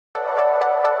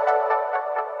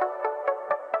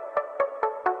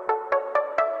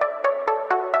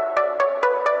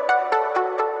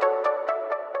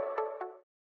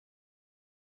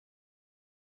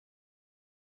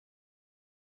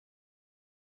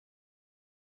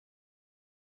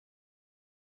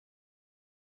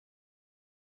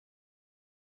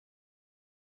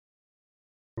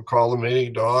We'll call the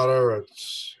meeting to order.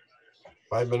 It's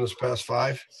 5 minutes past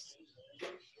 5.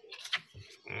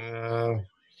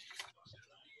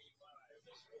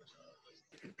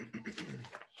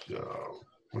 So,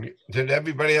 did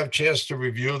everybody have a chance to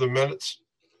review the minutes?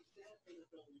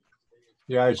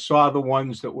 Yeah, I saw the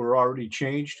ones that were already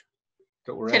changed.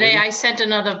 Today I sent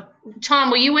another. Tom,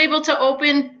 were you able to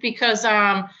open? Because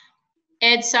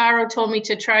Ed Sorrow told me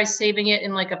to try saving it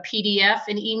in like a PDF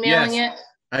and emailing it.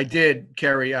 I did,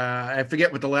 Carrie. I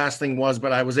forget what the last thing was,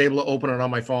 but I was able to open it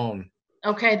on my phone.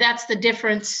 Okay, that's the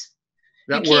difference.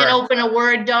 That you can't open a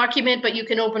Word document, but you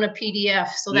can open a PDF.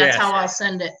 So that's how I'll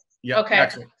send it. Yeah. Okay.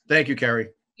 Excellent. Thank you, Carrie.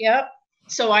 Yep.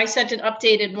 So I sent an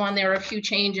updated one. There are a few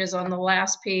changes on the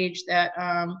last page that.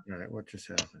 All right. What just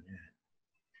happened? Yeah.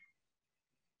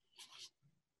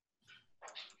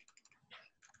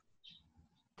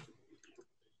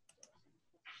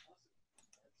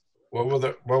 What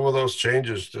were those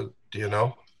changes? Do you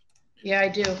know? Yeah, I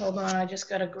do. Hold on. I just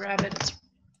got to grab it.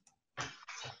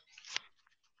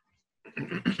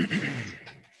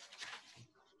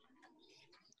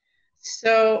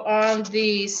 So on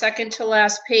the second to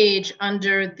last page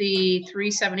under the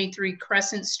 373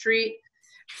 Crescent Street,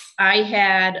 I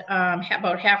had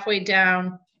about halfway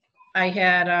down, I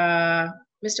had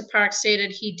Mr. Park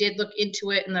stated he did look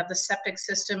into it and that the septic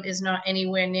system is not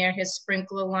anywhere near his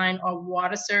sprinkler line or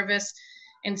water service,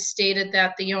 and stated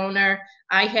that the owner,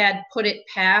 I had put it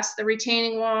past the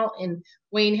retaining wall, and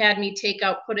Wayne had me take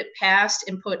out, put it past,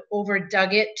 and put over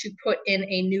dug it to put in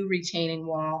a new retaining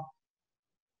wall.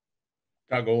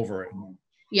 Dug over it.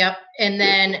 Yep. And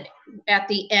then at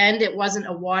the end, it wasn't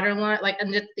a water line. Like,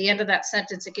 and at the end of that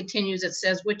sentence, it continues. It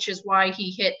says, which is why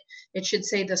he hit, it should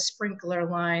say the sprinkler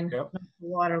line, not the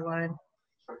water line.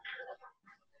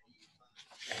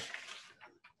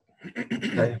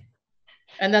 Okay.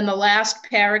 And then the last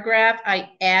paragraph,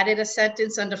 I added a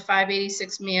sentence under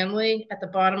 586 Manley at the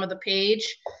bottom of the page.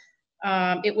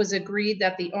 It was agreed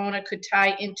that the owner could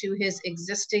tie into his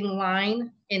existing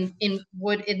line and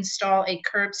would install a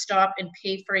curb stop and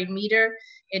pay for a meter.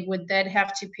 It would then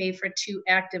have to pay for 2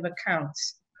 active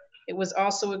accounts. It was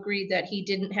also agreed that he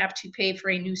didn't have to pay for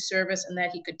a new service and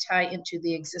that he could tie into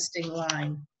the existing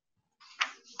line.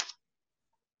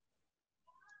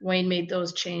 Wayne made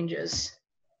those changes.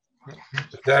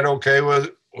 Is that okay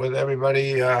with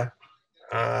everybody?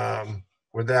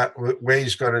 With that,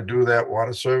 Wayne's going to do that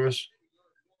water service?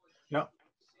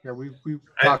 Yeah, we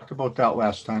talked about that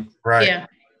last time. Right. Yeah.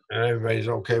 And everybody's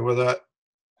okay with that?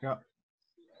 Yeah.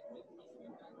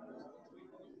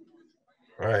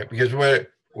 Right, because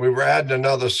we're adding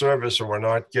another service and we're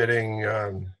not getting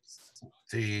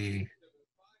the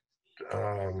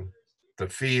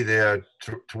fee there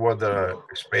toward the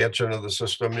expansion of the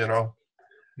system, you know?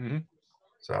 Mm-hmm.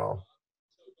 So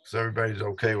everybody's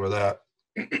okay with that.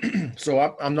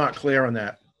 So I'm not clear on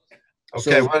that.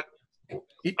 Okay, so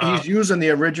he's using the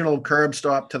original curb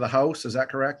stop to the house, is that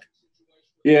correct?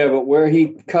 Yeah, but where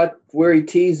he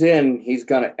tees in, he's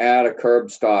going to add a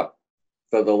curb stop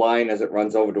for the line as it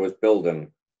runs over to his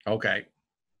building. Okay.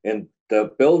 And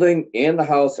the building and the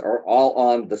house are all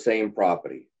on the same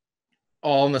property.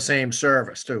 All in the same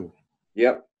service too?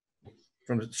 Yep.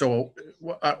 So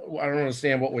I don't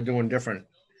understand what we're doing different.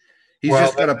 He's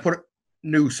just going to put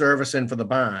new service in for the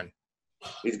barn.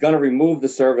 He's going to remove the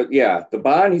service. Yeah, the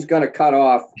barn he's going to cut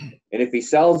off. And if he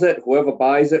sells it, whoever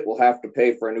buys it will have to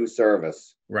pay for a new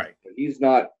service. Right. But he's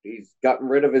gotten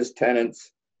rid of his tenants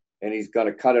and he's going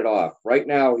to cut it off. Right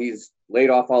now, he's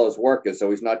laid off all his workers, so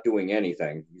he's not doing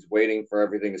anything. He's waiting for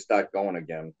everything to start going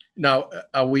again. Now,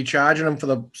 are we charging him for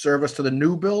the service to the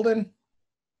new building?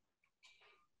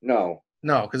 No.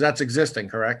 No, because that's existing,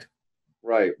 correct?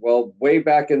 Right. Well, way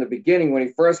back in the beginning, when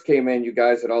he first came in, you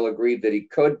guys had all agreed that he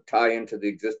could tie into the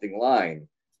existing line.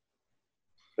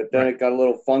 But then it got a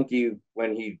little funky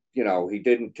when he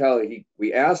didn't tell.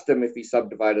 We asked him if he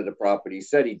subdivided the property. He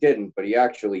said he didn't, but he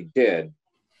actually did.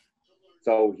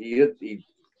 So he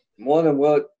more than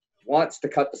wants to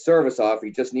cut the service off. He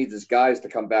just needs his guys to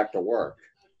come back to work.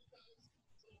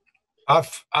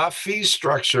 Our fee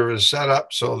structure is set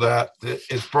up so that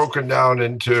it's broken down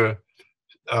into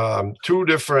 2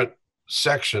 different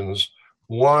sections.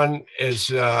 One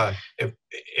is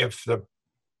if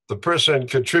the person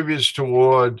contributes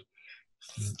toward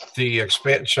the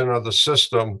expansion of the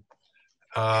system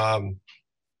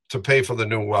to pay for the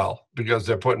new well, because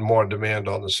they're putting more demand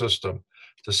on the system.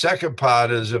 The second part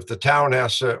is if the town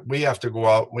we have to go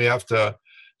out, we have to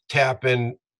tap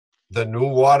in the new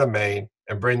water main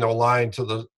and bring the line to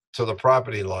the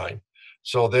property line.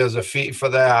 So there's a fee for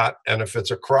that. And if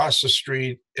it's across the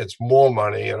street, it's more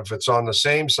money. And if it's on the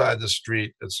same side of the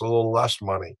street, it's a little less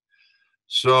money.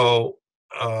 So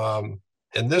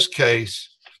in this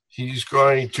case, he's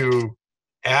going to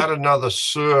add another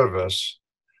service,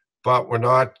 but we're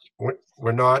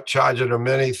not charging him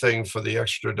anything for the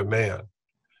extra demand.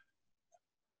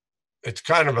 It's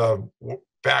kind of a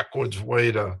backwards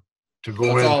way to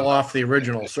go It's in. all off the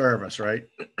original service, right?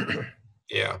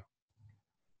 Yeah.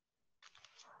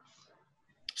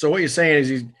 So what you're saying is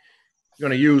he's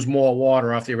going to use more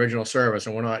water off the original service,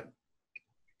 and we're not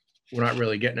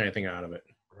really getting anything out of it.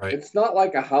 Right. It's not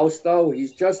like a house though.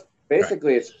 He's just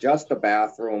basically it's just a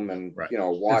bathroom and Right.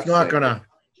 wash. It's not sink. gonna.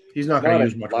 He's not Not going to a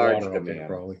use much large water up there, demand.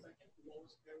 probably.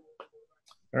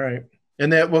 All right,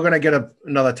 and then we're going to get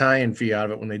another tie-in fee out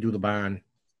of it when they do the barn.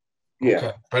 Yeah.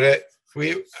 Okay. But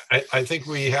I think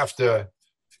we have to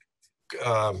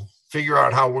figure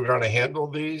out how we're going to handle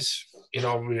these.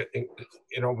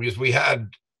 Because we had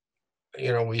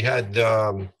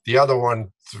the other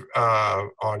one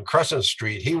on Crescent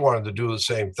Street. He wanted to do the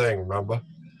same thing. Remember?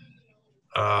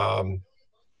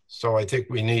 So I think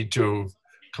we need to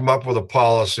come up with a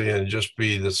policy and just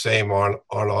be the same on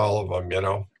all of them.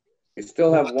 You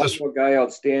still have Well, one this- more guy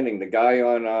outstanding. The guy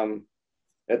on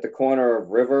at the corner of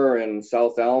River and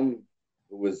South Elm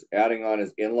who was adding on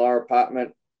his in-law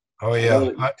apartment. Oh I know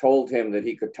that yeah. you told him that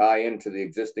he could tie into the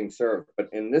existing service, but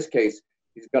in this case,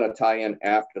 he's going to tie in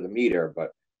after the meter.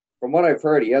 But from what I've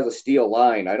heard, he has a steel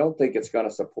line. I don't think it's going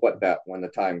to support that when the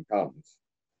time comes.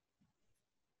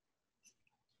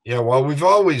 Yeah, well, we've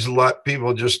always let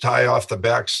people just tie off the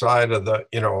backside of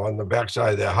on the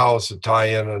backside of their house to tie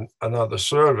in another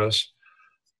service.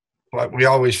 But we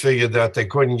always figured that they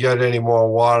couldn't get any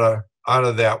more water out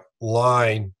of that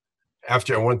line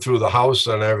after it went through the house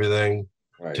and everything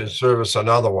Right. to service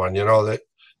another one. That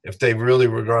if they really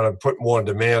were going to put more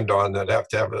demand on, they'd have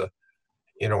to have a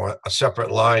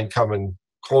separate line coming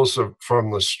closer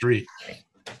from the street.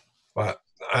 But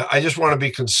I just want to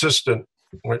be consistent.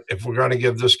 If we're going to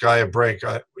give this guy a break,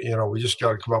 we just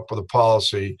got to come up with a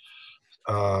policy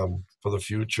for the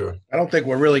future. I don't think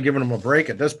we're really giving him a break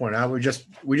at this point. We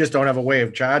just don't have a way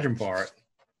of charging for it.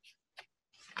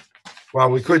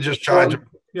 Well, we could just charge him.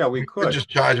 Yeah, we could. Just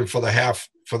charge him for the half.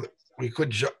 We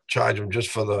could charge him just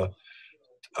for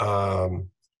the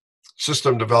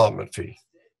system development fee.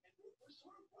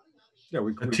 Yeah,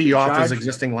 we The could. tee off his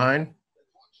existing line.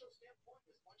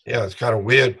 Yeah, it's kind of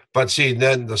weird. But see,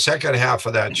 then the second half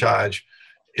of that charge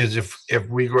is if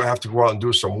we have to go out and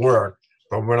do some work,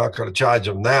 but we're not going to charge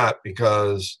them that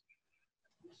because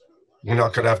we're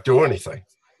not going to have to do anything.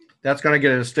 That's going to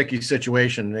get a sticky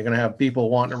situation. They're going to have people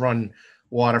wanting to run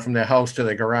water from their house to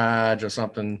their garage or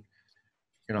something.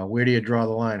 Where do you draw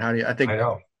the line? How do you? I think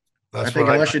know. I think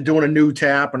unless you're doing a new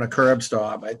tap and a curb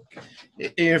stop,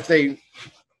 if they're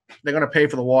going to pay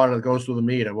for the water that goes through the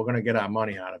meter, we're going to get our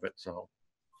money out of it. So.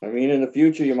 I mean, in the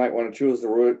future, you might want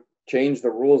to change the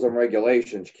rules and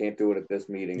regulations. You can't do it at this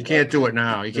meeting. You can't do it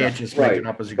now. You can't just make it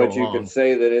up as you go But you along. could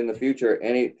say that in the future,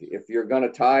 if you're going to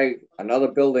tie another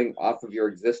building off of your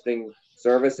existing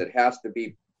service, it has to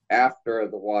be after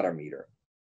the water meter.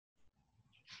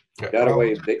 That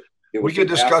way, we can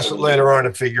discuss it later on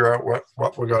and figure out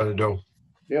what we're going to do.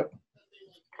 Yep.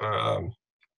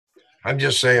 I'm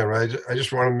just saying, right? I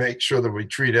just want to make sure that we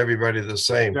treat everybody the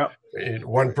same. Yep.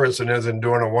 One person isn't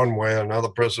doing it one way, another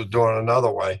person's doing it another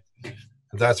way.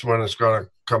 That's when it's going to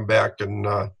come back and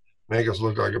make us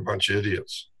look like a bunch of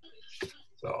idiots.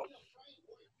 So,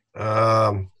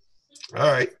 all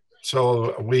right.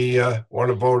 So we want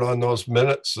to vote on those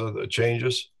minutes, the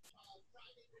changes.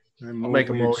 I'll make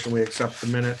a motion. We accept the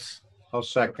minutes. I'll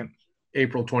second.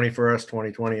 April 21st,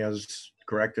 2020 as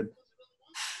corrected.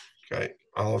 Okay.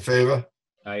 All in favor?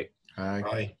 Aye. Aye.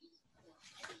 Aye.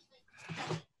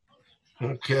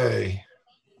 Okay.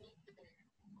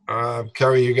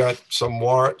 Kerry, you got some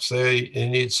warrants there you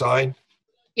need signed?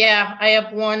 Yeah, I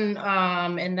have one,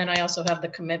 and then I also have the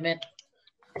commitment.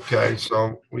 Okay,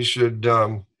 so we should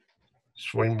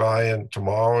swing by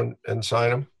tomorrow and sign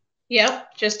them.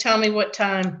 Yep, just tell me what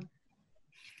time.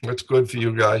 What's good for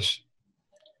you guys?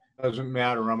 Doesn't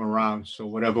matter. I'm around. So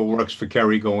whatever works for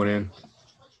Kerry going in.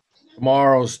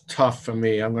 Tomorrow's tough for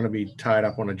me. I'm going to be tied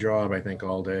up on a job, I think,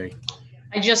 all day.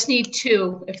 I just need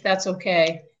 2, if that's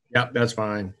okay. Yep, that's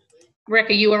fine. Rick,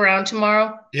 are you around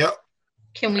tomorrow? Yep,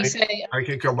 Can we say I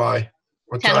can come by.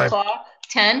 What 10 time? o'clock?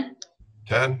 10?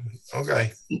 10?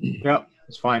 Okay. Yep,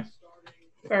 it's fine.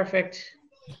 Perfect.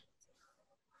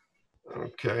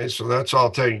 Okay, so that's all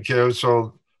taken care of.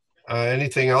 So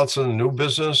anything else in the new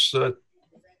business that,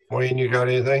 Wayne, you got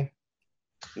anything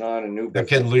Not a new that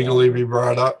business. can legally be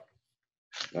brought up?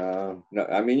 No,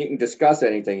 I mean, you can discuss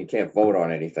anything. You can't vote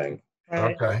on anything. All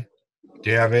right. Okay. Do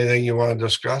you have anything you want to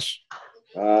discuss?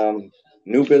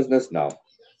 New business, no.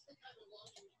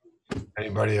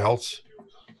 Anybody else?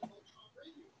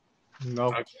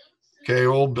 No, Okay,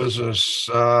 old business.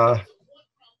 How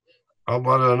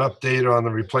about an update on the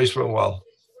replacement well?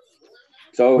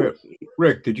 So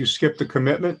Rick, did you skip the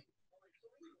commitment?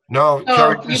 No,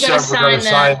 Oh, Kerry you just gotta said we're gonna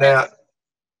sign sign that.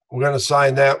 We're gonna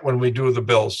sign that when we do the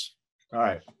bills. All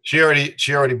right, She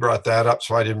already brought that up,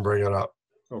 so I didn't bring it up.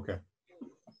 okay.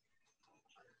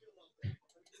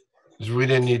 'Cause we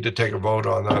didn't need to take a vote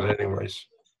on that anyways.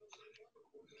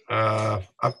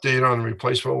 Update on the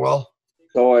replacement well?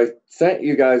 So I sent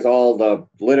you guys all the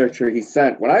literature he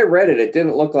sent. When I read it, it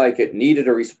didn't look like it needed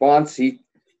a response. He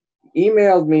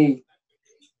emailed me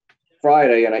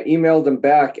Friday, and I emailed him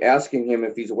back asking him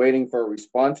if he's waiting for a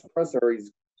response from us or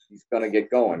he's going to get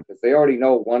going, because they already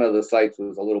know one of the sites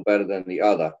was a little better than the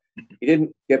other. He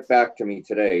didn't get back to me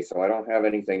today, so I don't have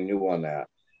anything new on that.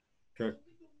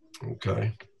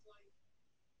 Okay.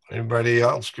 Anybody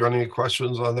else got any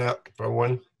questions on that for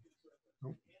when?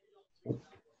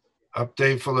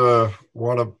 Update for the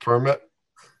water permit?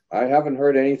 I haven't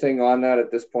heard anything on that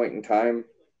at this point in time.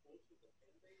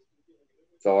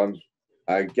 So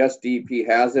I guess DEP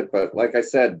has it, but like I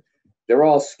said, they're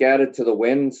all scattered to the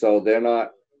wind, so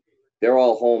they're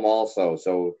all home also.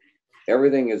 So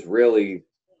everything is really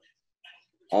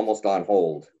almost on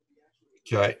hold.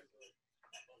 Okay.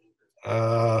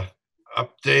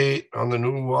 Update on the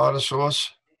new water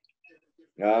source?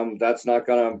 That's not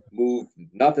gonna move.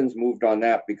 Nothing's moved on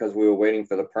that because we were waiting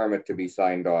for the permit to be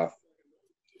signed off.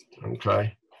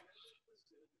 Okay.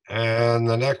 And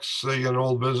the next thing in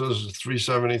old business is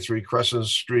 373 Crescent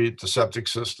Street, the septic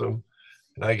system.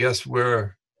 And I guess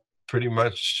we're pretty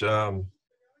much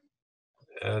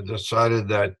decided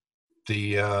that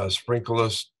the sprinkler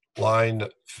line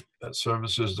that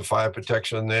services the fire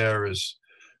protection there is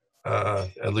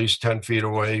at least 10 feet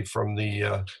away from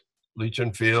the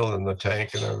leaching field and the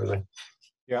tank and everything.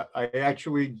 Yeah, I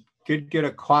actually did get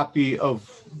a copy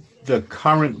of the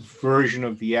current version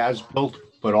of the as-built,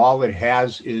 but all it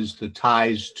has is the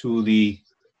ties to the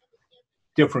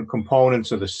different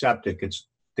components of the septic.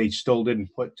 They still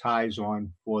didn't put ties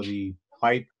on for the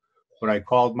pipe, but I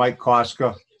called Mike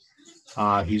Koska.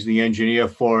 He's the engineer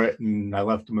for it, and I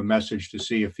left him a message to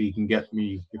see if he can get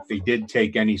me, if they did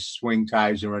take any swing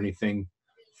ties or anything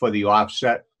for the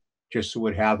offset, just so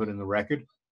we'd have it in the record.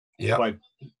 Yeah. But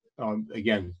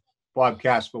again, Bob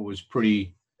Casper was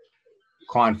pretty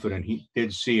confident. He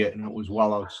did see it, and it was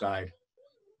well outside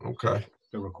Okay.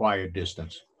 the required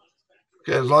distance.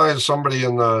 Okay, as long as somebody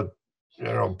in the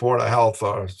Board of Health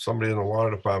or somebody in the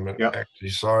water department Yep. actually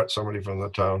saw it, somebody from the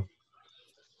town.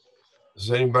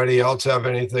 Does anybody else have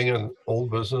anything in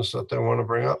old business that they want to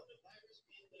bring up?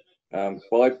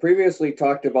 Well, I previously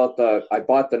talked about I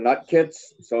bought the nut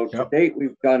kits. So to Yep. date,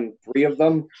 we've done 3 of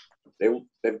them.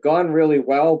 They've gone really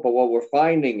well, but what we're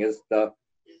finding is the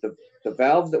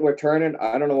valves that we're turning,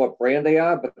 I don't know what brand they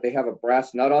are, but they have a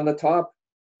brass nut on the top.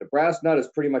 The brass nut is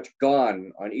pretty much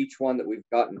gone on each one that we've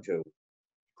gotten to.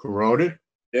 Corroded?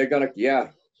 They're gonna,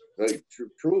 yeah, like,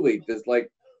 truly, there's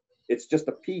like, it's just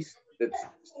a piece that's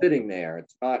sitting there.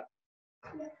 It's not.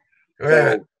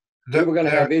 Yeah, So we were gonna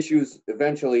have issues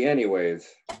eventually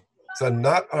anyways. the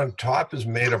nut on top is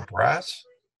made of brass?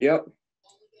 Yep.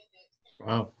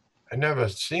 Wow. I never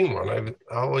seen one. I've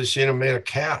always seen them made of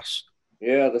cast.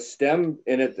 Yeah, the stem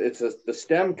and the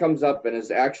stem comes up and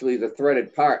is actually the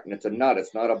threaded part, and it's a nut.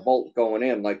 It's not a bolt going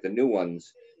in like the new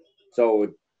ones.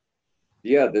 So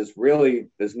yeah, there's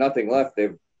nothing left.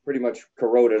 They've pretty much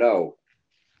corroded out.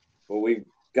 But we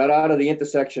got out of the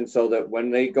intersection so that when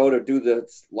they go to do the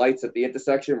lights at the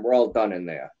intersection, we're all done in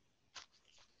there.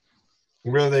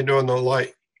 Where are they doing the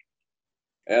light?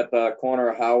 At the corner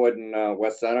of Howard and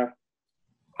West Center.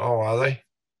 Oh, are they?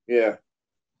 Yeah.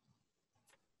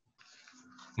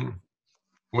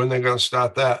 When they gonna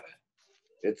start that?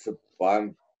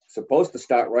 I'm supposed to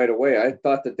start right away. I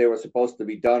thought that they were supposed to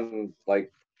be done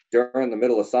like during the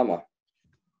middle of summer.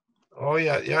 Oh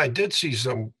yeah, I did see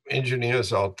some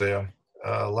engineers out there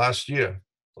last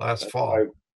fall. Why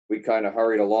we kind of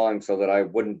hurried along so that I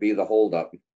wouldn't be the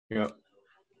holdup. Yeah.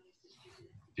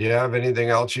 Do you have anything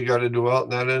else you got to do out in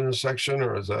that intersection,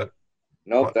 or is that?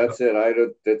 Nope, that's it.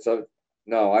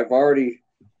 No, I've already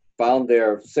found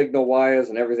their signal wires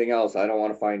and everything else. I don't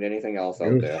want to find anything else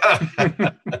out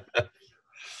there.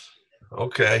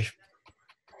 Okay.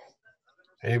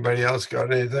 Anybody else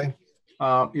got anything?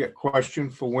 Yeah,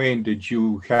 question for Wayne. Did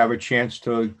you have a chance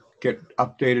to get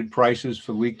updated prices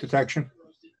for leak detection?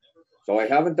 So I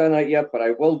haven't done that yet, but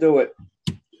I will do it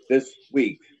this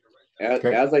week.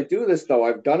 Okay. As I do this, though,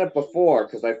 I've done it before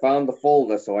because I found the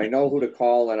folder, so I know who to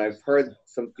call, and I've heard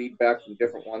some feedback from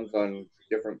different ones on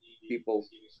different people.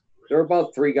 There are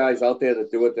about 3 guys out there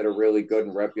that do it that are really good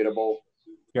and reputable.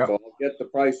 Yep. So I'll get the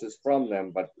prices from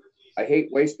them, but I hate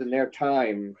wasting their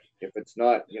time if it's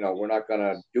not, we're not going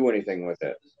to do anything with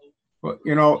it. But,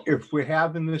 if we're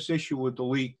having this issue with the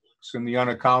leaks and the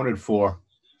unaccounted for,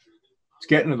 it's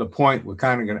getting to the point we're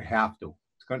kind of going to have to.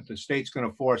 The state's going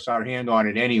to force our hand on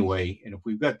it anyway. And if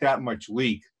we've got that much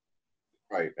leak.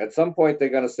 Right. At some point, they're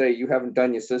going to say, you haven't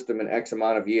done your system in X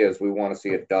amount of years. We want to see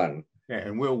it done. Yeah,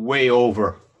 and we're way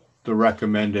over the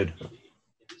recommended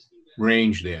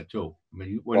range there too. I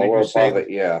mean, when we're you say above it,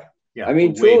 yeah. Yeah, I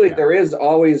mean, we're way truly, back. there is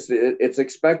always, it's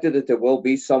expected that there will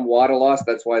be some water loss.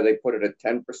 That's why they put it at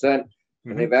 10%.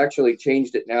 And they've actually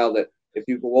changed it now that if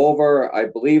you go over, I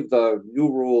believe the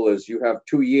new rule is you have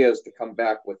 2 years to come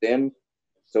back within.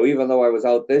 So even though I was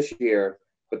out this year,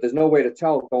 but there's no way to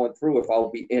tell going through if I'll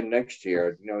be in next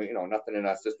year. Nothing in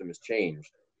our system has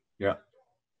changed. Yeah.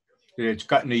 It's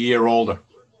gotten a year older.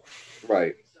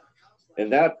 Right.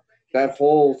 And that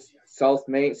whole South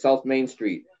Main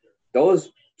Street,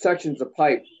 those sections of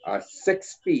pipe are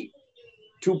 6 feet,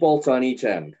 2 bolts on each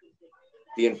end.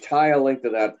 The entire length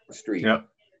of that street. Yeah.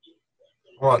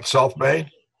 What, South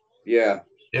Main? Yeah.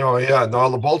 Yeah, and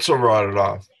all the bolts are rotted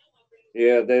off.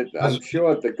 Yeah, I'm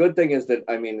sure the good thing is that,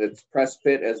 it's press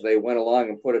fit as they went along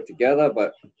and put it together,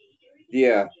 but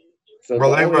yeah. So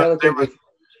Well, the only other thing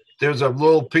there's a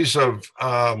little piece of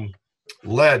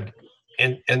lead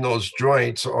in those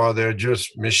joints, or they're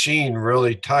just machined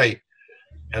really tight.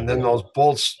 And then those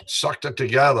bolts sucked it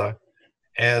together.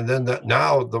 And then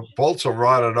now the bolts are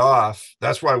rotted off.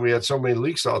 That's why we had so many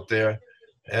leaks out there.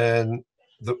 And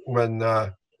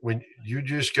when you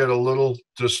just get a little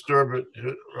disturbance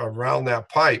around that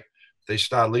pipe, they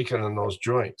start leaking in those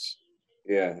joints.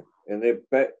 Yeah, and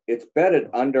it's bedded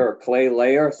under a clay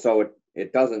layer, so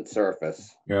it doesn't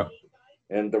surface. Yeah.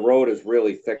 And the road is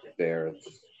really thick there.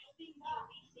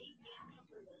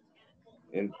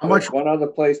 And one other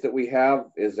place that we have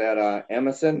is at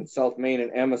Emerson, South Main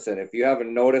and Emerson. If you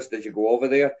haven't noticed as you go over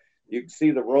there, you can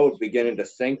see the road beginning to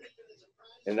sink.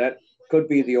 And that could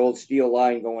be the old steel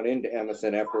line going into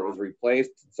Emerson after it was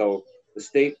replaced. So the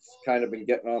state's kind of been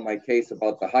getting on my case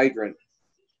about the hydrant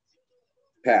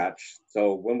patch.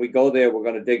 So when we go there, we're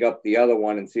going to dig up the other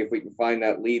one and see if we can find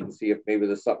that lead and see if maybe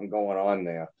there's something going on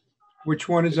there. Which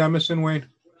one is Emerson, Wayne?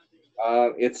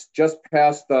 It's just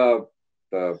past the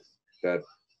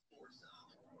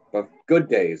Good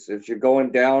Days. If you're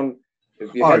going down,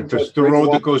 if you head the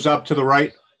road that goes up to the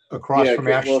right across from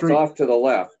Ash Street. It's off to the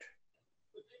left.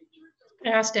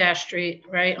 Past Ash Street,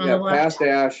 right on the left. Past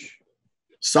Ash.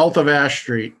 South of Ash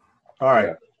Street. All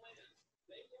right.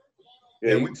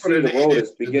 Yeah, you can see the road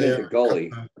is beginning to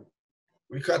gully.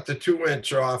 We cut the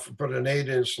 2-inch off and put an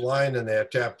 8-inch line in there,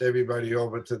 tapped everybody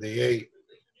over to the 8.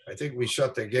 I think we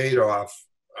shut the gate off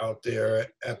out there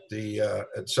at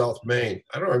South Main.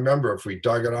 I don't remember if we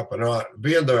dug it up or not.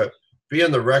 Be in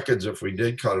the records if we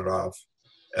did cut it off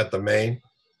at the main.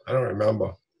 I don't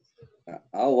remember.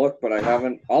 I'll look, but I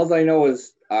haven't. All I know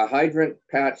is a hydrant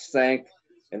patch sank,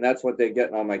 and that's what they're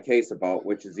getting on my case about,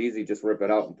 which is easy. Just rip it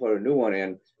out and put a new one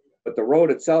in. But the road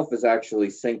itself is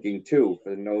actually sinking too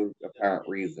for no apparent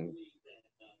reason.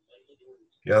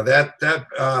 Yeah,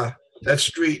 that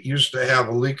street used to have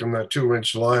a leak in that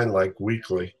 2-inch line like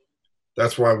weekly.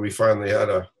 That's why we finally had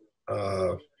to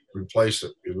replace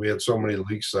it. We had so many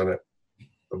leaks in it.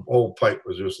 The whole pipe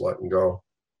was just letting go.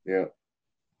 Yeah.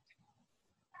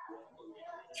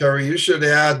 Kerry, you should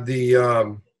add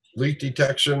the leak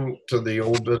detection to the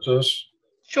old business.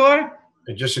 Sure.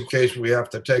 And just in case we have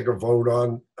to take a vote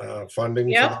on funding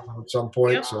for that at some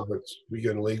point, so that we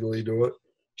can legally do it.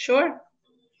 Sure.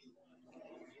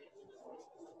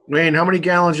 Wayne, how many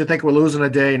gallons do you think we're losing a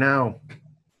day now?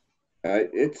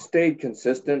 It stayed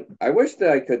consistent. I wish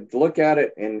that I could look at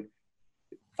it and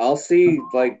I'll see,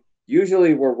 like,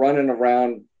 usually we're running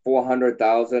around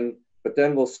 400,000, but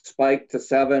then we'll spike to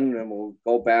 7 and we'll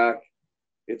go back.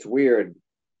 It's weird.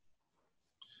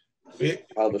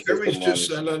 Kerry's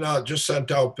just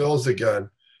sent out bills again.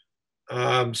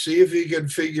 See if you can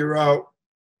figure out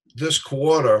this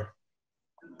quarter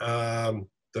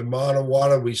the amount of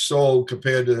water we sold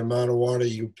compared to the amount of water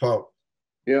you pump.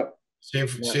 Yep. See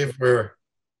if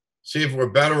we're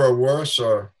better or worse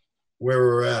or where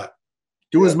we're at.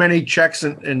 Do as many checks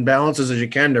and balances as you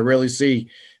can to really see,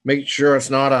 make sure it's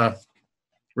not a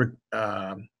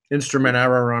instrument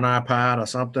error on our part or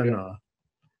something. Yeah.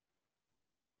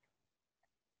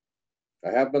 I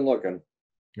have been looking.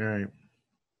 All right.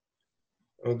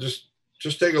 Well, just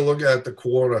just take a look at the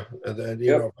quarter, and then, you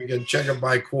Yep. know, if we can check it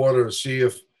by quarter to see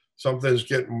if something's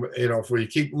getting, you know, if we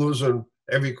keep losing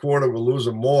every quarter, we're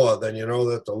losing more, then you know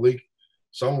that the leak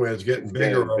somewhere is getting It's bigger,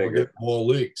 getting or we're bigger. getting more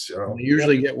leaks, you know, They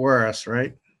usually get worse,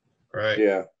 right? right?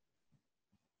 Yeah,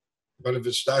 But if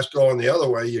it starts going the other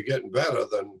way, you're getting better,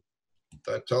 then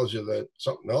that tells you that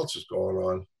something else is going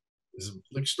on. These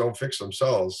leaks don't fix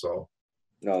themselves, so.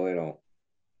 no, they don't.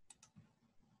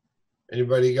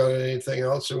 Anybody got anything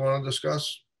else they want to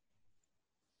discuss?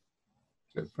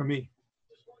 For me,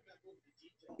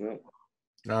 No.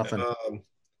 Nothing.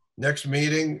 Next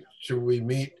meeting, should we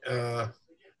meet, have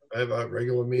a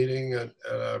regular meeting at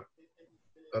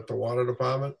the water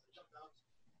department?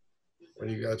 What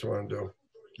do you guys want to do?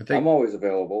 I think I'm always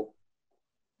available.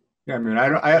 yeah, I mean,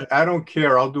 I don't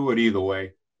care. I'll do it either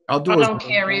way. I'll I do don't it.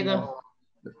 care either.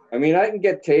 I mean, I can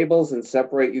get tables and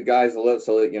separate you guys a little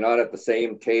so that you're not at the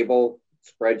same table.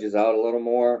 Spread you out a little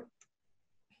more.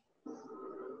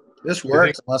 This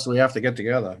works unless we have to get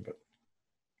together. But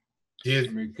Do I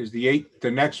you, mean, because the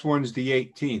next one's the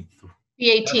 18th, The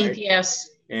 18th, Right. yes.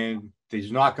 and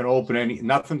he's not going to open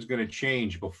nothing's going to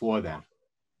change before then.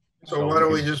 so why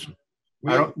don't we just,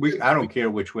 I don't care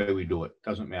which way we do it.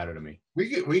 Doesn't matter to me.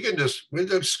 we can just, we're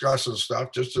discussing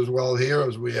stuff just as well here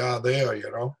as we are there, you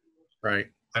know? right.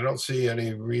 I don't see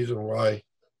any reason why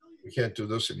we can't do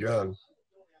this again.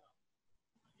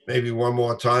 Maybe one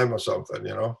more time or something,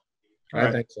 you know? I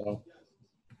Right. think so.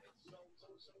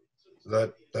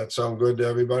 Does that sound good to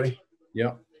everybody?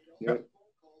 Yeah. Yep.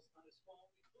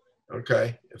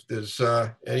 Okay, if there's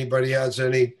anybody has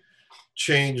any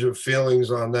change of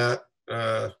feelings on that,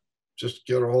 just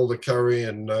get a hold of Kerry,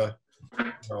 and you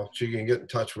know, she can get in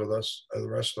touch with us, the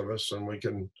rest of us, and we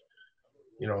can,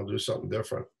 you know, do something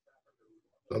different.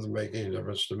 Doesn't make any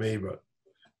difference to me, but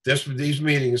these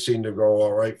meetings seem to go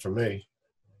all right for me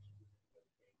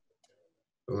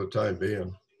for the time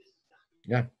being.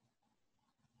 Yeah.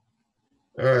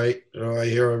 All right, do I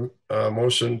hear a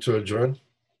motion to adjourn?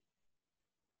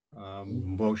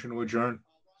 Motion to adjourn.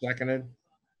 Seconded.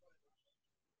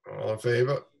 All in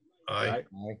favor? Aye. Right.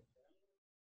 Aye.